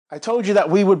I told you that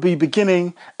we would be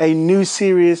beginning a new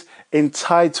series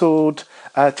entitled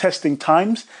Testing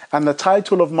Times. And the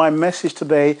title of my message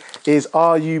today is,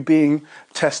 Are You Being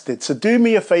Tested? So do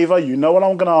me a favor. You know what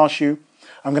I'm going to ask you.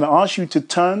 I'm going to ask you to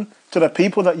turn to the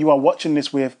people that you are watching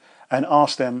this with and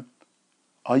ask them,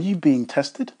 are you being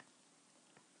tested?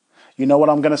 You know what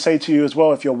I'm going to say to you as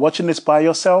well. If you're watching this by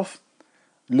yourself,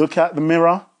 look at the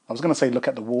mirror. I was going to say look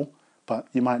at the wall, but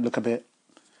you might look a bit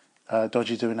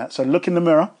dodgy doing that. So look in the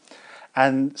mirror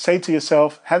and say to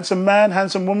yourself, handsome man,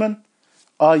 handsome woman,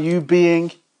 are you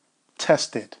being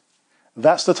tested?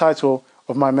 That's the title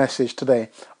of my message today.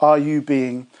 Are you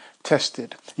being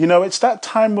tested? You know, it's that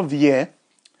time of year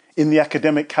in the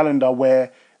academic calendar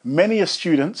where many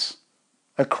students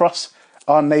across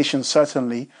our nation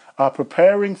certainly are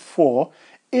preparing for,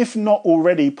 if not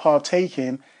already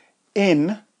partaking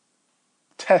in,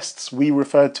 tests we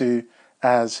refer to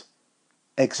as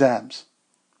exams.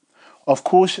 Of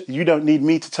course, you don't need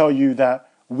me to tell you that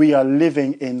we are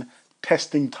living in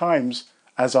testing times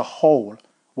as a whole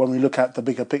when we look at the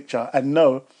bigger picture. And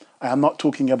no, I am not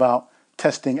talking about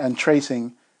testing and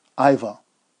tracing either.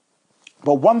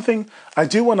 But one thing I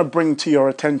do want to bring to your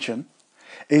attention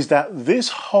is that this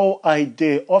whole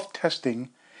idea of testing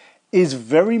is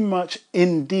very much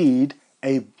indeed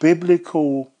a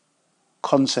biblical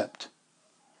concept.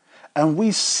 And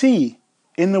we see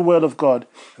in the Word of God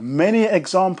many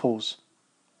examples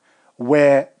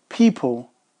where people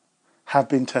have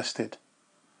been tested.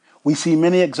 We see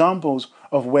many examples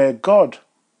of where God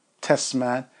tests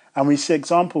man, and we see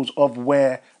examples of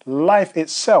where life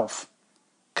itself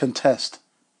can test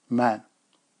man.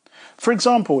 For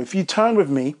example, if you turn with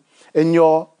me in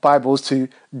your Bibles to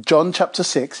John chapter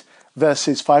 6,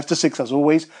 verses 5 to 6, as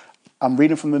always, I'm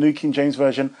reading from the New King James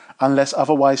Version, unless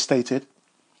otherwise stated.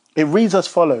 It reads as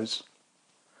follows.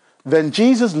 Then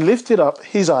Jesus lifted up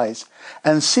his eyes,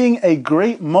 and seeing a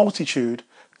great multitude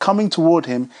coming toward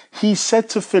him, he said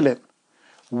to Philip,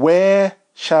 where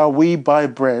shall we buy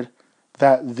bread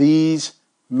that these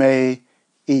may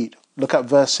eat? Look at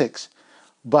verse 6.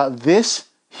 But this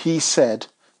he said,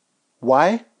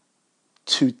 why?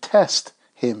 To test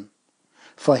him,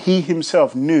 for he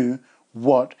himself knew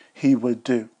what he would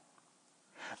do.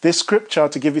 This scripture,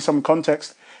 to give you some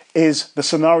context, is the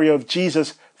scenario of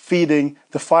Jesus feeding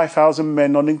the 5,000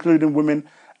 men, not including women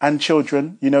and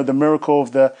children. You know, the miracle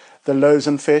of the loaves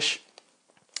and fish.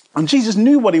 And Jesus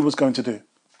knew what he was going to do.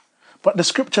 But the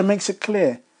scripture makes it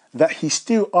clear that he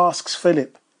still asks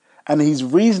Philip, and his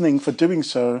reasoning for doing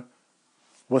so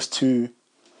was to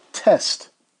test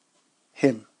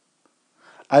him.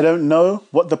 I don't know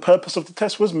what the purpose of the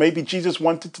test was. Maybe Jesus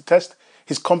wanted to test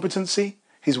his competency,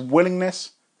 his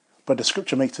willingness, but the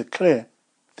scripture makes it clear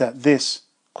that this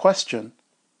question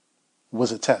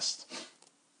was a test.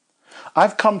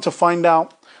 I've come to find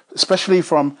out, especially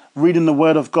from reading the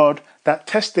Word of God, that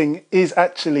testing is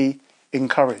actually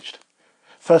encouraged.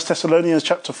 1 Thessalonians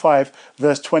chapter 5,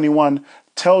 verse 21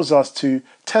 tells us to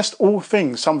test all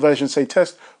things. Some versions say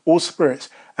test all spirits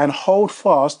and hold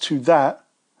fast to that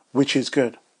which is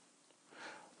good.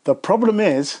 The problem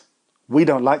is we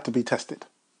don't like to be tested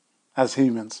as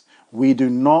humans. We do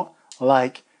not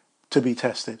like to be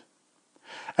tested.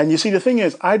 And you see, the thing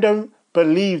is, I don't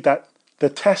believe that the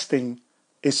testing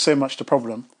is so much the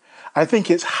problem. I think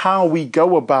it's how we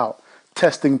go about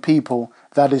testing people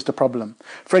that is the problem.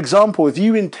 For example, if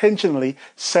you intentionally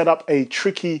set up a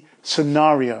tricky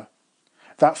scenario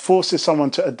that forces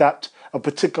someone to adapt a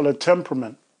particular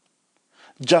temperament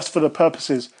just for the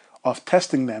purposes of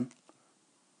testing them,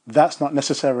 that's not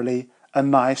necessarily a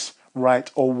nice,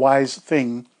 right, or wise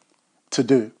thing to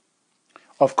do.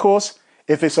 Of course,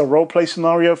 if it's a role play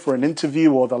scenario for an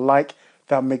interview or the like,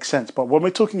 that makes sense. But when we're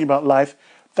talking about life,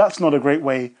 that's not a great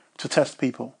way to test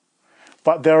people.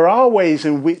 But there are ways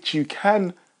in which you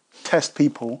can test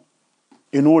people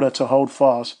in order to hold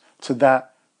fast to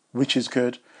that which is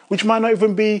good, which might not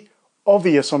even be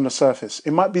obvious on the surface.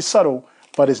 It might be subtle,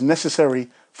 but it's necessary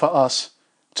for us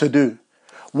to do.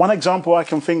 One example I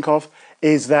can think of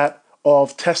is that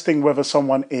of testing whether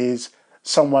someone is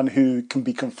someone who can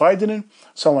be confided in,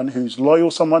 someone who's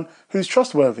loyal, someone who's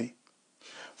trustworthy.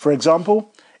 For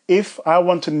example, if I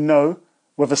want to know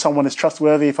whether someone is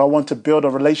trustworthy, if I want to build a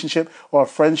relationship or a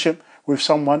friendship with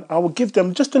someone, I will give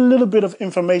them just a little bit of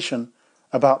information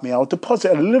about me. I'll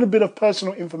deposit a little bit of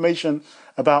personal information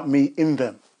about me in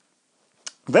them.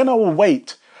 Then I will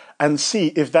wait and see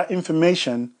if that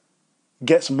information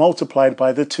gets multiplied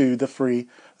by the 2, the 3,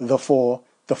 the 4,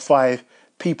 the 5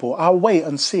 people. I'll wait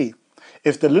and see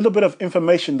if the little bit of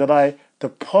information that I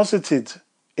deposited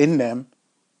in them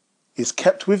is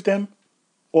kept with them,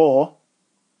 or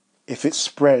if it's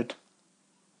spread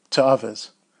to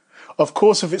others. Of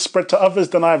course, if it's spread to others,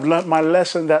 then I've learnt my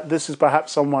lesson that this is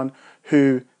perhaps someone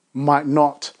who might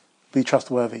not be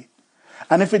trustworthy.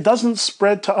 And if it doesn't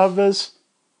spread to others,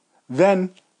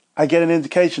 then I get an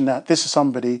indication that this is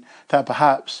somebody that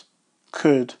perhaps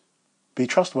could be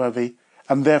trustworthy,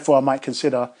 and therefore I might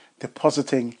consider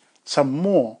depositing some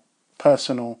more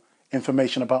personal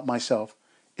information about myself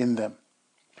in them.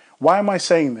 Why am I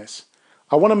saying this?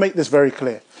 I want to make this very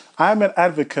clear. I'm an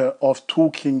advocate of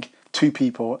talking to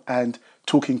people and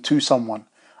talking to someone.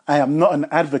 I am not an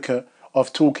advocate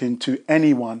of talking to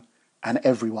anyone and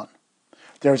everyone.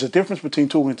 There is a difference between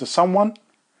talking to someone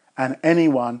and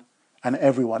anyone and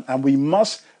everyone. And we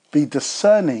must be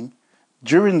discerning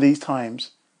during these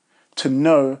times to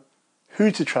know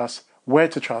who to trust, where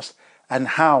to trust, and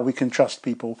how we can trust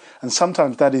people. And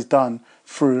sometimes that is done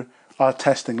through our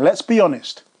testing. Let's be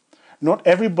honest. Not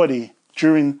everybody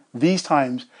during these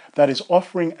times that is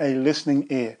offering a listening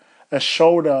ear, a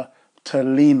shoulder to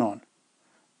lean on.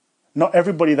 Not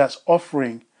everybody that's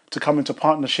offering to come into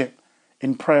partnership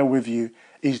in prayer with you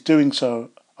is doing so,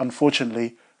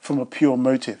 unfortunately, from a pure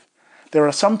motive. There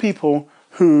are some people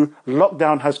who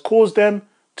lockdown has caused them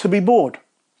to be bored.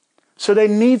 So they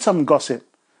need some gossip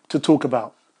to talk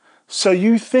about. So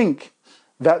you think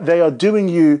that they are doing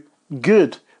you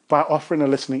good by offering a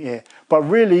listening ear, but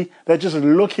really they're just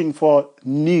looking for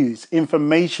news,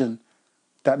 information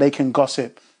that they can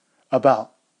gossip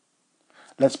about.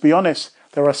 Let's be honest,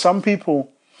 there are some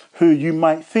people who you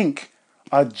might think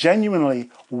are genuinely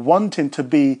wanting to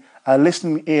be a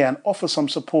listening ear and offer some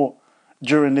support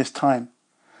during this time.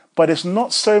 But it's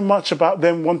not so much about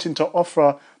them wanting to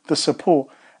offer the support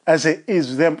as it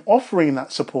is them offering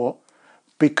that support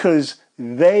because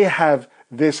they have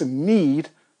this need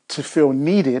to feel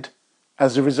needed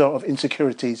as a result of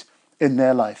insecurities in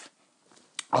their life.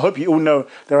 I hope you all know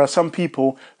there are some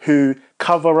people who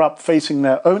cover up facing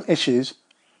their own issues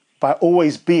by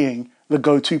always being the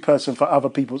go-to person for other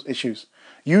people's issues.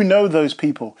 You know those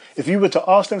people. If you were to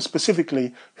ask them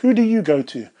specifically, who do you go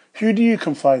to? Who do you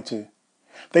confide to?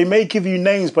 They may give you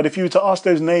names, but if you were to ask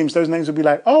those names would be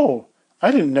like, oh,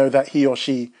 I didn't know that he or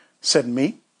she said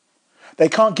me. They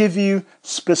can't give you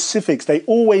specifics. They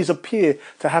always appear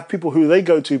to have people who they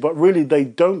go to, but really they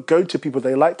don't go to people.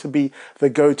 They like to be the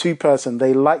go-to person.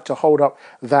 They like to hold up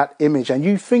that image. And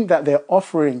you think that they're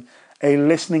offering a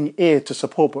listening ear to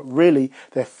support, but really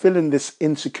they're feeling this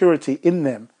insecurity in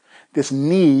them, this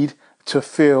need to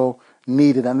feel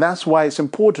needed. And that's why it's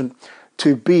important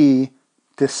to be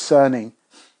discerning.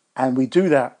 And we do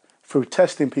that through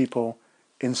testing people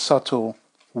in subtle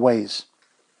ways.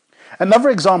 Another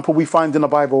example we find in the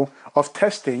Bible of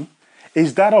testing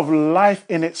is that of life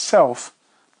in itself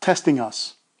testing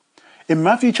us. In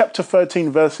Matthew chapter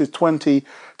 13, verses 20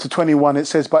 to 21, it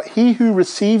says, "But he who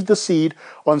received the seed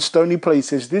on stony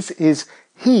places, this is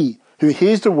he who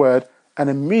hears the word and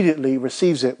immediately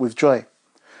receives it with joy.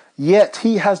 Yet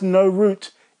he has no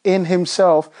root in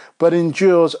himself, but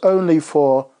endures only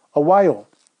for a while.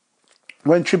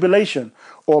 When tribulation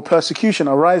or persecution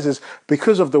arises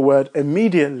because of the word,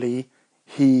 immediately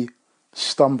he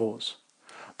stumbles."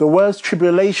 The words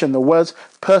tribulation, the words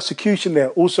persecution there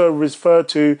also refer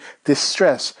to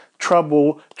distress,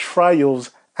 trouble,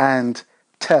 trials, and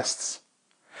tests.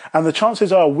 And the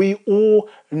chances are we all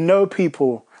know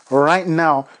people right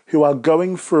now who are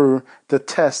going through the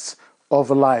tests of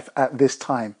life at this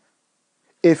time,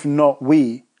 if not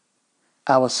we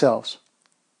ourselves.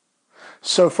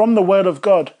 So from the word of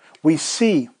God, we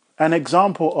see an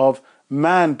example of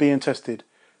man being tested.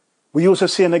 We also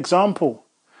see an example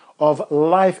of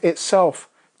life itself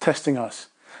testing us.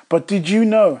 But did you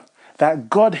know that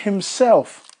God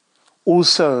himself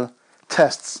also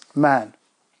tests man?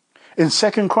 In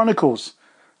 2 Chronicles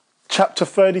chapter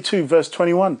 32, verse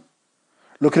 21,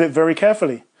 look at it very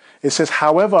carefully. It says,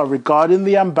 "However, regarding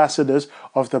the ambassadors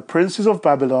of the princes of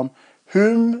Babylon,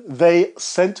 whom they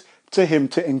sent to him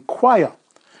to inquire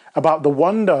about the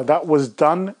wonder that was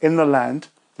done in the land,"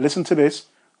 listen to this,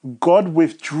 "God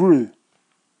withdrew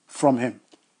from him."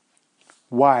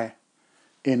 Why?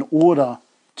 In order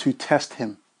to test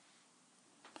him.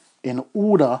 In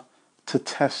order to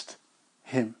test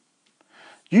him.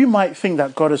 You might think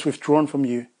that God has withdrawn from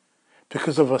you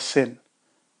because of a sin.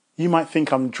 You might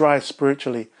think, I'm dry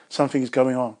spiritually, something is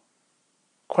going on.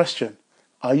 Question,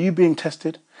 are you being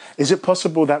tested? Is it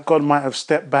possible that God might have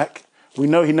stepped back? We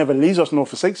know he never leaves us nor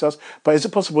forsakes us, but is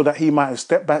it possible that he might have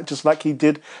stepped back just like he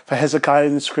did for Hezekiah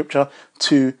in the scripture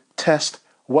to test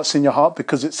what's in your heart?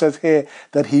 Because it says here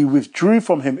that he withdrew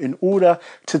from him in order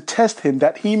to test him,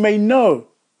 that he may know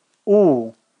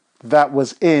all that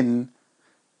was in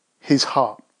his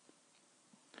heart.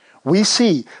 We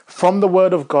see from the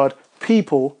word of God,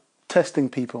 people testing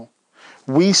people.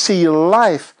 We see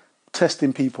life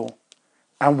testing people.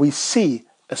 And we see,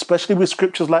 especially with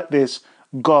scriptures like this,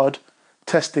 God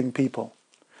testing people.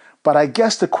 But I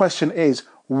guess the question is,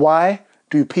 why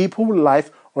do people, life,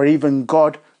 or even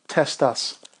God test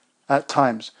us at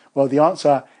times? Well, the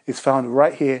answer is found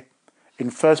right here in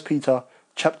 1 Peter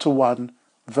chapter 1,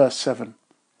 verse 7.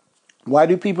 Why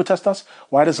do people test us?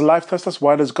 Why does life test us?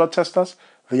 Why does God test us?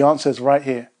 The answer is right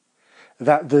here.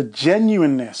 That the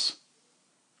genuineness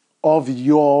of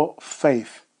your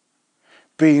faith,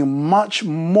 being much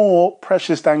more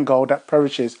precious than gold that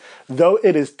perishes, though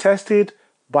it is tested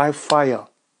by fire,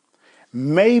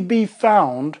 may be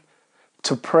found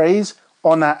to praise,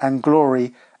 honor, and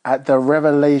glory at the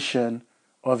revelation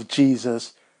of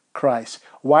Jesus Christ.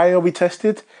 Why are we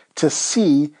tested? To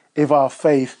see if our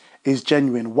faith is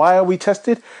genuine. Why are we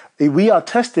tested? We are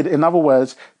tested, in other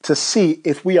words, to see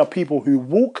if we are people who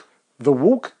walk the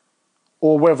walk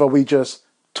or whether we just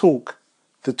talk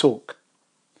the talk.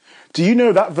 Do you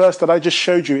know that verse that I just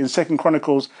showed you in 2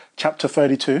 Chronicles chapter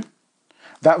 32?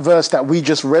 That verse that we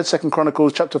just read, 2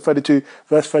 Chronicles chapter 32,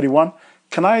 verse 31.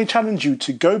 Can I challenge you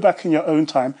to go back in your own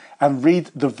time and read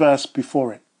the verse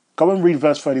before it? Go and read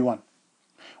verse 31.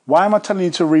 Why am I telling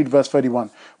you to read verse 31?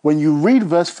 When you read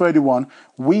verse 31,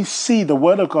 we see the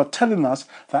word of God telling us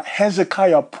that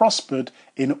Hezekiah prospered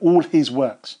in all his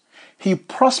works. He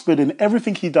prospered in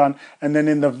everything he done, and then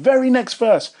in the very next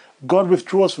verse, God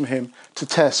withdraws from him to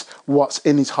test what's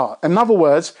in his heart. In other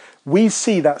words, we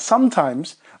see that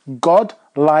sometimes God,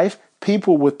 life,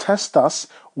 people will test us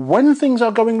when things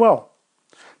are going well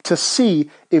to see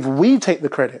if we take the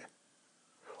credit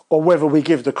or whether we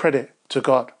give the credit to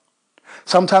God.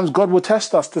 Sometimes God will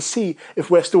test us to see if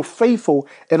we're still faithful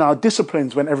in our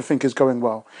disciplines when everything is going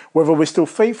well, whether we're still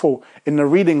faithful in the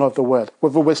reading of the word,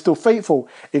 whether we're still faithful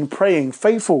in praying,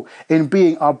 faithful in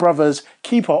being our brother's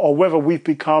keeper, or whether we've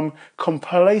become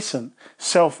complacent,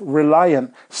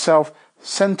 self-reliant,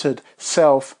 self-centered,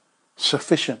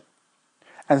 self-sufficient.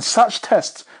 And such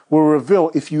tests will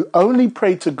reveal if you only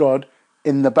pray to God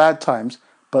in the bad times,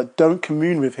 but don't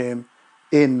commune with him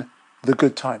in the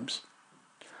good times.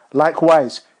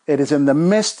 Likewise, it is in the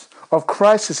midst of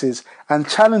crises and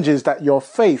challenges that your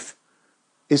faith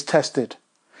is tested.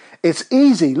 It's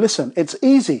easy, listen, it's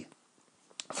easy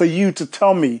for you to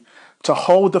tell me to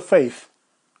hold the faith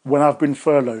when I've been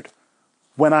furloughed,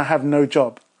 when I have no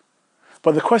job.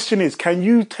 But the question is, can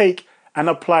you take and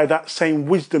apply that same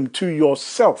wisdom to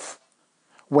yourself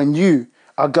when you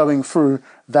are going through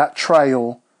that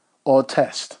trial or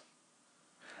test?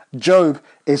 Job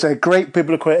is a great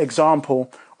biblical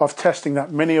example of testing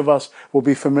that many of us will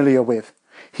be familiar with.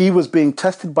 He was being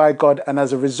tested by God, and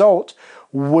as a result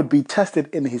would be tested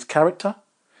in his character,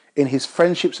 in his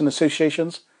friendships and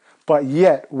associations, but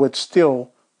yet would still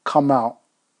come out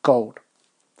gold.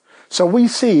 So we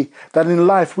see that in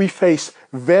life we face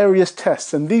various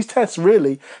tests, and these tests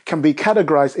really can be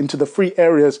categorized into the three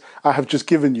areas I have just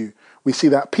given you. We see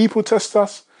that people test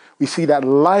us, we see that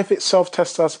life itself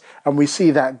tests us, and we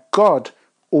see that God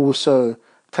also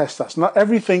tests us. Not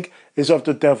everything is of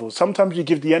the devil. Sometimes you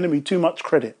give the enemy too much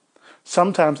credit.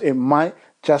 Sometimes it might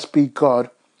just be God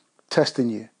testing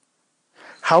you.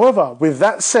 However, with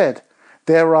that said,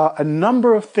 there are a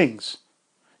number of things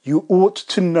you ought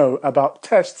to know about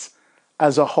tests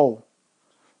as a whole.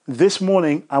 This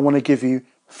morning, I want to give you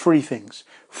three things.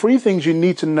 Three things you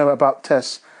need to know about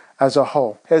tests as a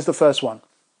whole. Here's the first one.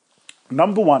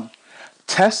 Number one,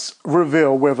 tests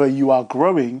reveal whether you are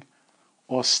growing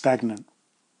or stagnant.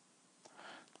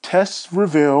 Tests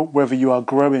reveal whether you are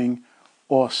growing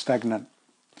or stagnant.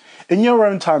 In your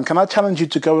own time, can I challenge you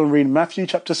to go and read Matthew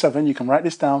chapter 7? You can write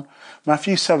this down.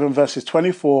 Matthew 7 verses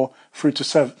 24 through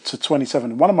to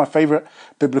 27. One of my favorite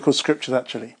biblical scriptures,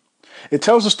 actually. It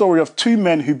tells the story of two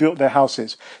men who built their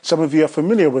houses. Some of you are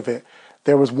familiar with it.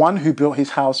 There was one who built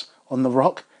his house on the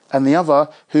rock and the other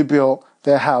who built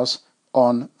their house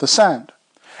on the sand.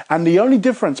 And the only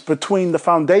difference between the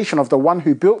foundation of the one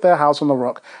who built their house on the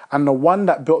rock and the one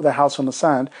that built their house on the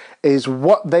sand is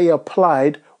what they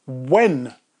applied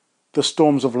when the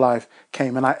storms of life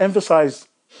came. And I emphasize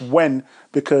when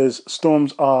because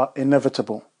storms are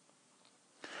inevitable.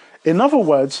 In other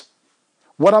words,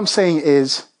 what I'm saying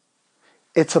is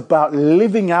it's about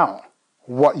living out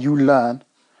what you learn,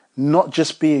 not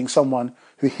just being someone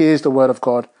who hears the word of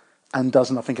God and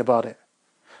does nothing about it.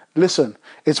 Listen,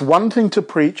 it's one thing to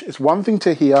preach, it's one thing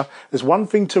to hear, it's one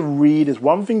thing to read, it's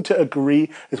one thing to agree,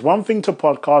 it's one thing to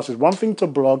podcast, it's one thing to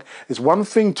blog, it's one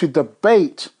thing to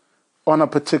debate on a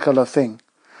particular thing.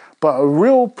 But a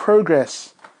real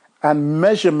progress and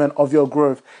measurement of your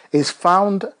growth is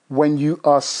found when you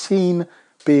are seen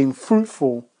being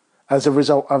fruitful as a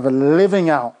result of living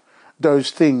out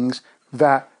those things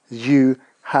that you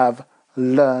have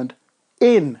learned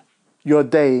in your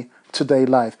day-to-day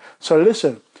life. So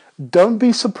listen, don't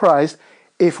be surprised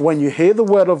if when you hear the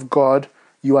word of God,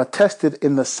 you are tested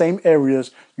in the same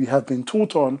areas you have been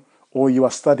taught on or you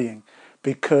are studying.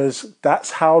 Because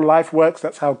that's how life works,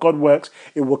 that's how God works.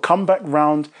 It will come back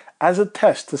round as a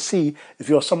test to see if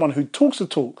you're someone who talks the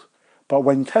talk, but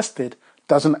when tested,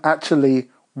 doesn't actually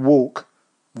walk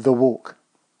the walk.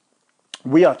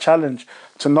 We are challenged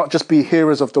to not just be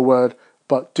hearers of the word,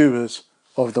 but doers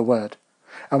of the word.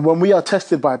 And when we are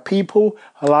tested by people,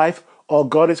 life, or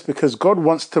God, it's because God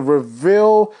wants to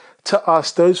reveal to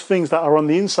us those things that are on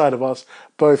the inside of us,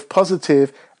 both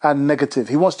positive and negative.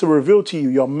 He wants to reveal to you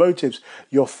your motives,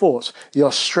 your thoughts,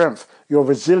 your strength, your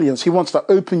resilience. He wants to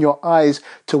open your eyes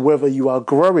to whether you are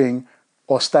growing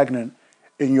or stagnant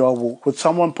in your walk. Would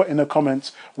someone put in the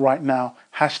comments right now,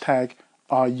 hashtag,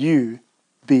 are you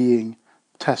being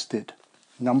tested?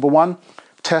 Number one,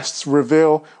 tests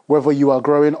reveal whether you are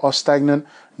growing or stagnant.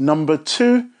 Number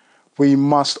two, we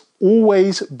must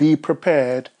always be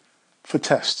prepared for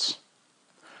tests.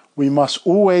 We must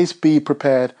always be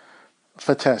prepared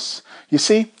for tests. You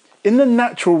see, in the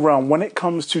natural realm, when it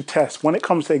comes to tests, when it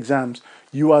comes to exams,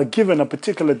 you are given a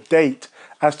particular date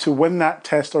as to when that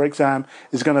test or exam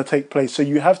is going to take place. So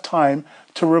you have time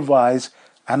to revise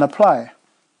and apply.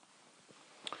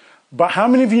 But how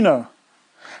many of you know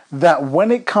that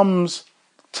when it comes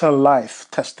to life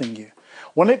testing you,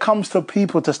 when it comes to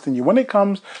people testing you, when it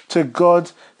comes to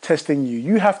God testing you,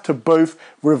 you have to both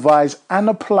revise and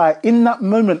apply in that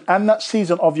moment and that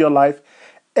season of your life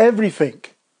everything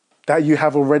that you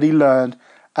have already learned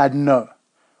and know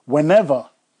whenever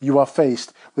you are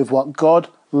faced with what God,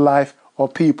 life, or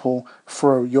people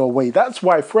throw your way. That's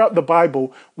why throughout the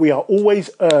Bible, we are always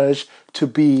urged to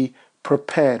be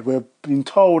prepared. We're being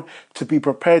told to be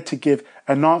prepared to give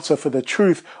an answer for the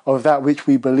truth of that which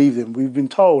we believe in. We've been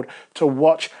told to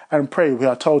watch and pray. We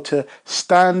are told to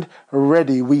stand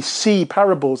ready. We see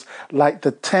parables like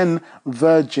the 10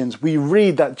 virgins. We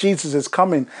read that Jesus is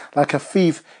coming like a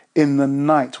thief in the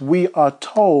night. We are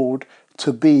told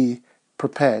to be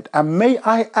prepared. And may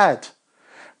I add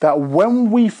that when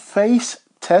we face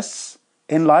tests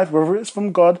in life, whether it's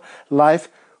from God, life,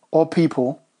 or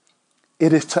people,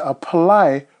 it is to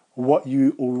apply what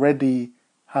you already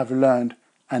have learned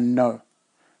and know,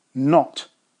 not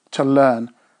to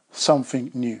learn something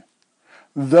new.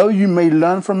 Though you may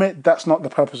learn from it, that's not the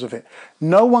purpose of it.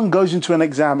 No one goes into an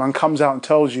exam and comes out and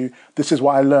tells you, this is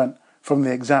what I learned from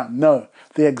the exam. No,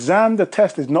 the exam, the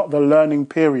test is not the learning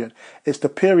period. It's the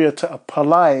period to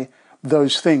apply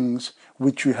those things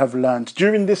which you have learned.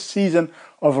 During this season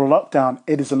of lockdown,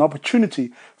 it is an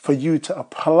opportunity for you to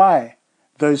apply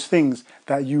those things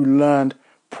that you learned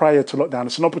prior to lockdown.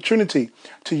 It's an opportunity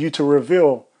to you to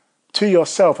reveal to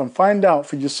yourself and find out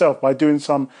for yourself by doing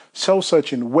some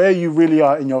soul-searching where you really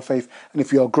are in your faith and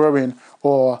if you're growing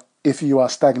or if you are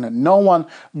stagnant. No one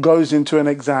goes into an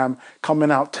exam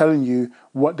coming out telling you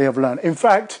what they have learned. In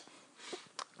fact,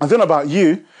 I don't know about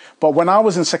you, but when I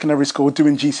was in secondary school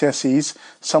doing GCSEs,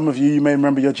 some of you may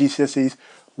remember your GCSEs,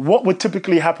 what would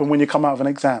typically happen when you come out of an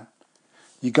exam?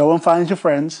 You go and find your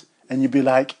friends and you'd be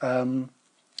like,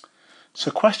 so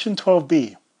question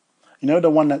 12B, you know,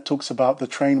 the one that talks about the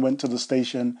train went to the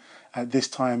station at this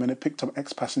time and it picked up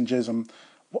X passengers. And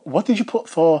what did you put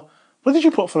for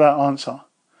that answer?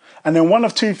 And then one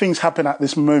of two things happen at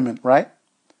this moment, right?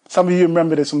 Some of you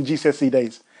remember this from GCSE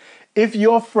days. If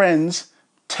your friends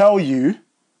tell you,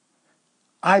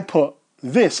 I put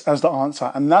this as the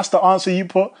answer, and that's the answer you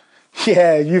put,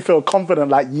 yeah, you feel confident,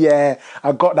 like, yeah,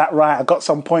 I got that right. I got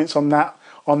some points on that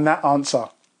answer.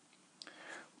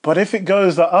 But if it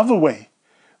goes the other way,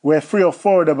 where 3 or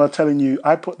 4 of them are telling you,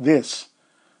 I put this,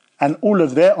 and all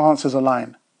of their answers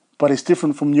align, but it's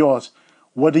different from yours,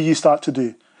 what do you start to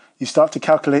do? You start to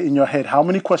calculate in your head how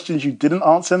many questions you didn't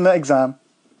answer in the exam,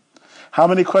 how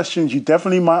many questions you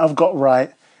definitely might have got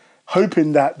right,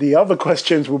 hoping that the other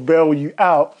questions will bail you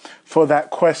out for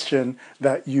that question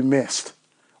that you missed.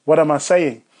 What am I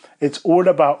saying? It's all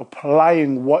about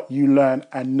applying what you learn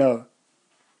and know,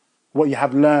 what you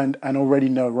have learned and already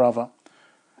know, rather,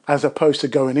 as opposed to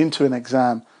going into an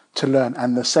exam to learn.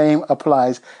 And the same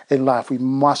applies in life. We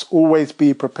must always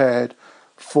be prepared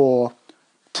for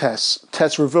tests.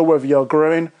 Tests reveal whether you're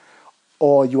growing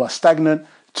or you are stagnant.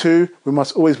 2, we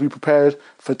must always be prepared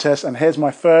for tests. And here's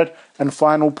my third and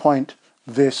final point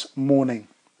this morning.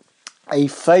 A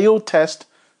failed test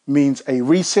means a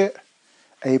reset.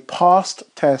 A passed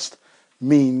test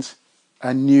means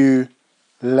a new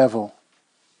level.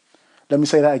 Let me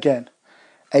say that again.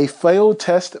 A failed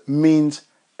test means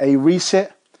a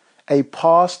reset. A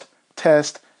passed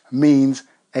test means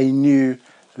a new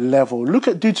level. Look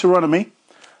at Deuteronomy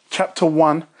chapter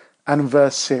 1 and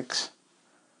verse 6.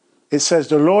 It says,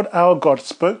 the Lord our God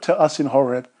spoke to us in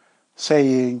Horeb,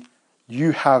 saying,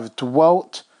 you have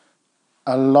dwelt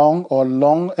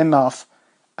long enough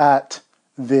at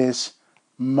this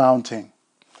mountain.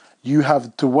 You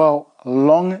have dwelt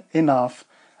long enough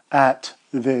at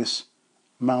this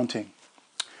mountain.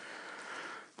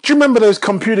 Do you remember those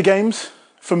computer games?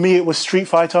 For me, it was Street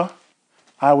Fighter.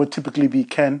 I would typically be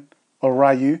Ken or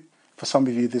Ryu. For some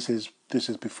of you, this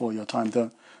is before your time.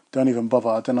 Don't even bother.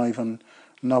 I don't even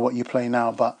know what you play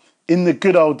now. But in the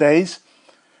good old days,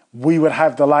 we would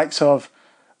have the likes of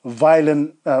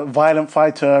Violent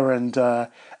Fighter and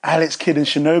Alex Kidd in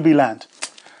Shinobi Land.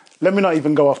 Let me not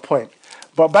even go off point.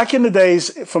 But back in the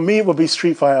days, for me, it would be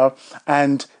Street Fighter.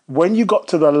 And when you got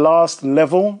to the last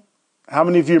level, how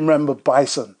many of you remember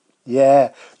Bison?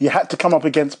 Yeah, you had to come up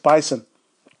against Bison.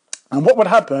 And what would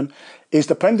happen is,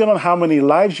 depending on how many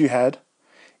lives you had,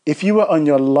 if you were on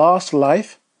your last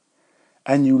life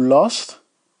and you lost,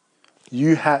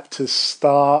 you had to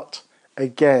start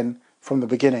again from the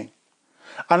beginning.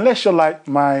 Unless you're like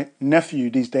my nephew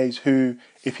these days, who,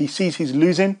 if he sees he's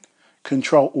losing,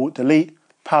 Control-Alt-Delete,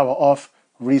 power off,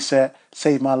 reset,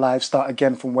 save my life, start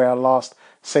again from where I last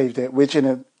saved it, which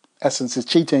in essence is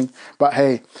cheating. But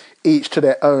hey, each to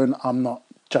their own. I'm not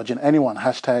judging anyone.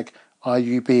 Hashtag, are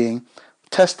you being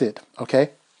tested?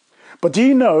 Okay. But do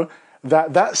you know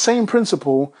that that same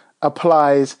principle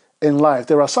applies in life?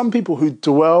 There are some people who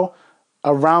dwell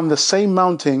around the same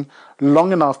mountain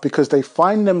long enough because they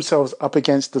find themselves up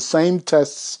against the same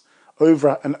tests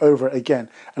over and over again.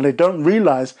 And they don't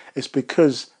realize it's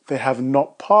because they have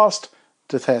not passed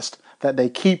the test that they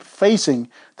keep facing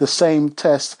the same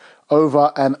test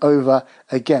over and over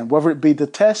again. Whether it be the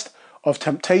test of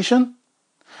temptation,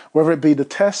 whether it be the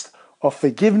test of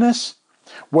forgiveness,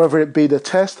 whether it be the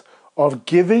test of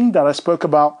giving that I spoke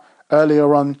about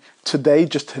earlier on today,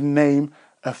 just to name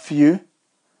a few.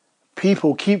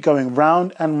 People keep going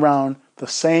round and round the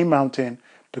same mountain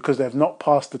because they've not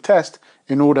passed the test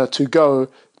in order to go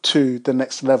to the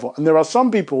next level. And there are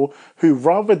some people who,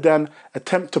 rather than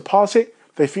attempt to pass it,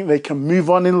 they think they can move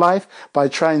on in life by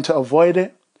trying to avoid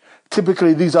it.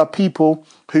 Typically, these are people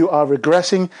who are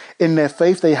regressing in their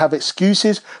faith. They have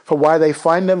excuses for why they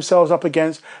find themselves up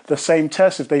against the same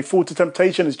test. If they fall to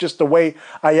temptation, it's just the way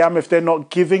I am. If they're not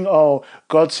giving, oh,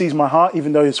 God sees my heart,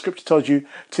 even though the scripture tells you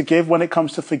to give. When it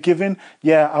comes to forgiving,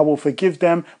 yeah, I will forgive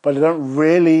them, but I don't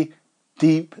really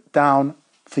deep down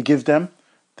forgive them.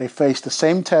 They face the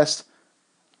same test,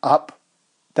 up,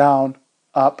 down,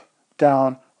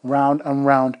 round and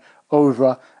round,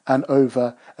 over and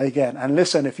over again. And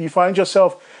listen, if you find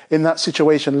yourself in that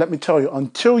situation, let me tell you,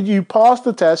 until you pass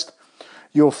the test,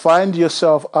 you'll find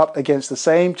yourself up against the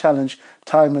same challenge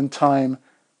time and time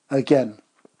again.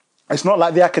 It's not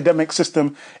like the academic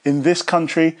system in this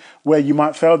country where you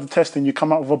might fail the test and you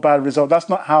come out with a bad result. That's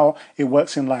not how it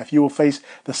works in life. You will face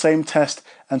the same test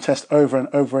and test over and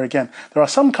over again. There are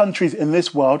some countries in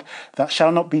this world that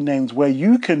shall not be named where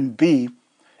you can be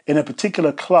in a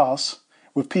particular class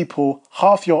with people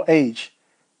half your age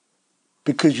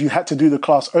because you had to do the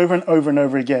class over and over and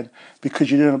over again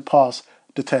because you didn't pass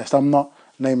the test. I'm not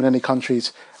naming any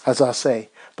countries, as I say.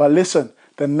 But listen,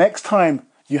 the next time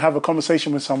you have a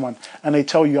conversation with someone and they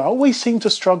tell you, I always seem to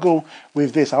struggle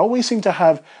with this, I always seem to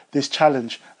have this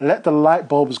challenge, let the light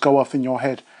bulbs go off in your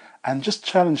head and just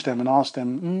challenge them and ask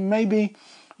them, maybe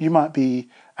you might be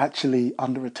actually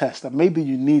under a test, that maybe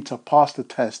you need to pass the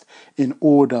test in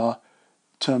order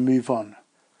to move on.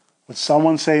 Would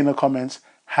someone say in the comments,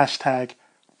 hashtag,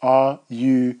 are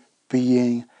you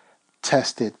being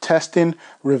tested? Testing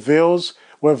reveals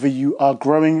whether you are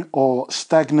growing or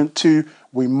stagnant too.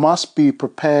 We must be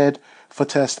prepared for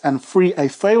test. And a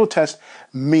failed test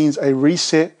means a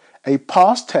reset. A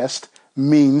passed test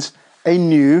means a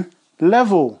new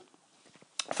level.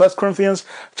 1 Corinthians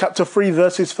chapter 3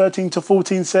 verses 13 to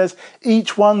 14 says,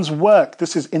 each one's work,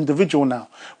 this is individual now,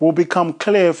 will become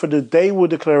clear, for the day will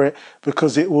declare it,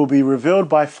 because it will be revealed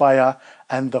by fire,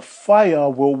 and the fire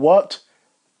will what?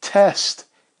 Test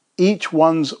each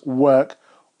one's work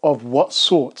of what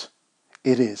sort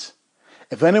it is.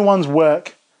 If anyone's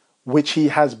work which he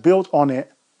has built on it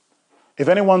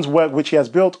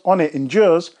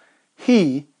endures,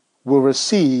 he will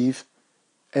receive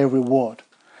a reward.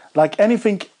 Like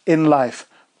anything in life,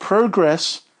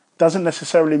 progress doesn't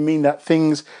necessarily mean that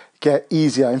things get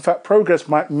easier. In fact, progress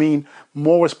might mean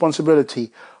more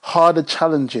responsibility, harder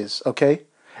challenges, okay?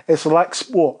 It's like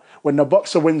sport. When the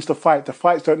boxer wins the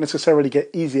fights don't necessarily get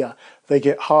easier, they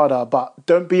get harder. But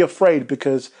don't be afraid,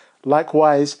 because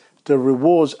likewise, the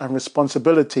rewards and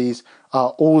responsibilities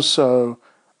are also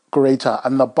greater.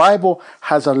 And the Bible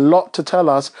has a lot to tell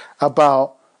us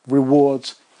about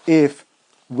rewards if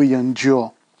we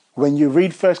endure. When you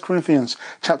read 1 Corinthians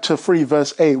chapter 3,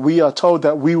 verse 8, we are told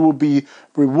that we will be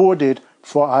rewarded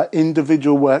for our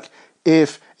individual work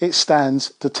if it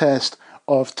stands the test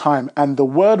of time. And the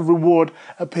word reward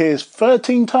appears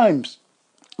 13 times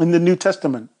in the New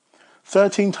Testament.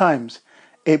 13 times.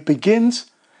 It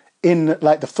begins in,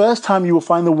 like, the first time you will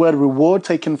find the word reward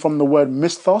taken from the word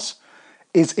misthos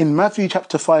is in Matthew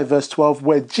chapter 5, verse 12,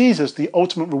 where Jesus, the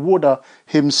ultimate rewarder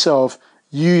himself,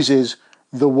 uses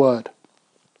the word.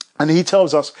 And he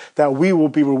tells us that we will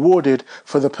be rewarded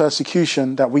for the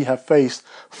persecution that we have faced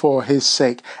for his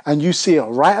sake. And you see it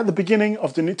right at the beginning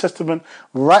of the New Testament,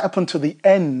 right up until the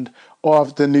end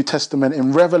of the New Testament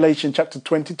in Revelation chapter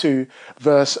 22,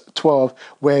 verse 12,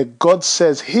 where God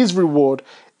says his reward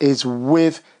is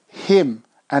with him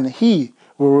and he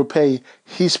will repay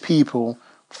his people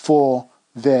for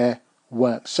their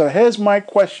work. So here's my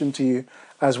question to you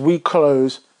as we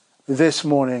close this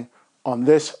morning on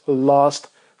this last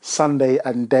Sunday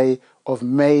and day of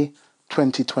May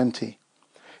 2020.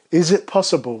 Is it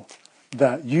possible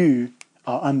that you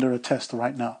are under a test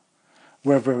right now?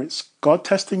 Whether it's God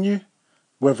testing you,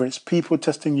 whether it's people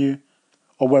testing you,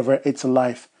 or whether it's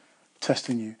life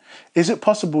testing you. Is it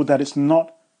possible that it's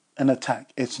not an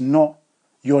attack, it's not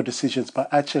your decisions,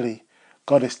 but actually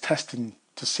God is testing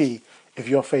to see if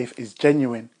your faith is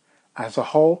genuine as a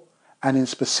whole and in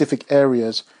specific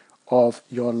areas of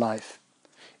your life?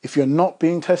 If you're not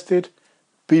being tested,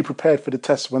 be prepared for the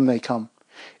tests when they come.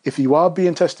 If you are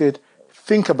being tested,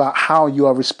 think about how you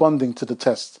are responding to the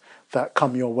tests that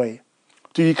come your way.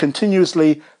 Do you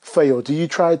continuously fail? Do you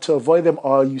try to avoid them,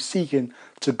 or are you seeking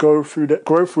to grow through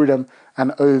them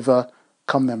and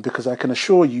overcome them? Because I can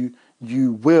assure you,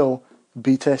 you will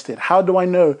be tested. How do I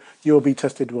know you'll be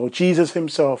tested? Well, Jesus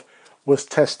himself was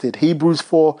tested. Hebrews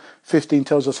 4:15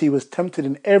 tells us he was tempted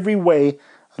in every way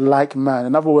like man.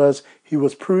 In other words, he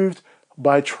was proved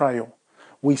by trial.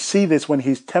 We see this when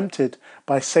he's tempted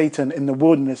by Satan in the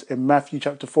wilderness in Matthew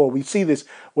chapter 4. We see this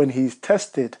when he's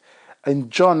tested in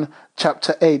John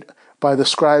chapter 8 by the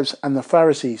scribes and the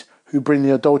Pharisees who bring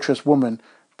the adulterous woman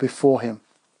before him.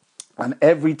 And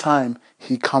every time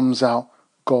he comes out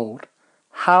gold.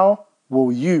 How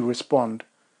will you respond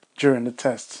during the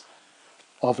tests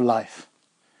of life?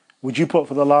 Would you put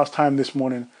for the last time this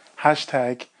morning,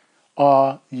 hashtag,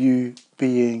 are you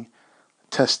being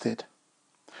tested?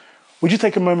 Would you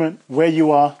take a moment where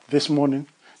you are this morning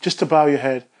just to bow your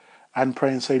head and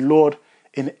pray and say, Lord,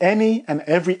 in any and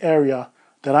every area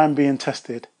that I'm being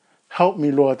tested, help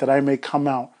me, Lord, that I may come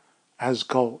out as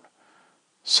gold.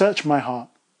 Search my heart.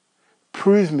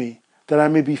 Prove me that I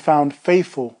may be found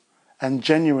faithful and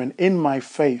genuine in my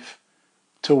faith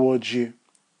towards you.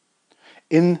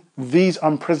 In these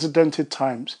unprecedented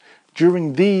times,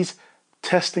 during these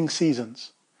testing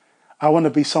seasons, I want to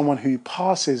be someone who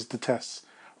passes the tests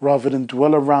rather than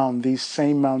dwell around these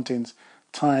same mountains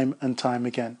time and time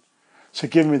again. So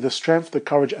give me the strength, the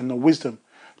courage, and the wisdom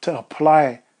to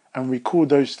apply and recall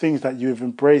those things that you have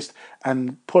embraced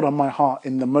and put on my heart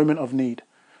in the moment of need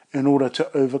in order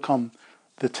to overcome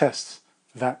the tests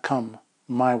that come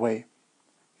my way.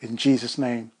 In Jesus'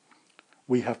 name,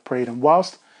 we have prayed. And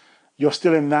whilst you're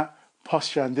still in that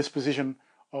posture and disposition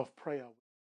of prayer,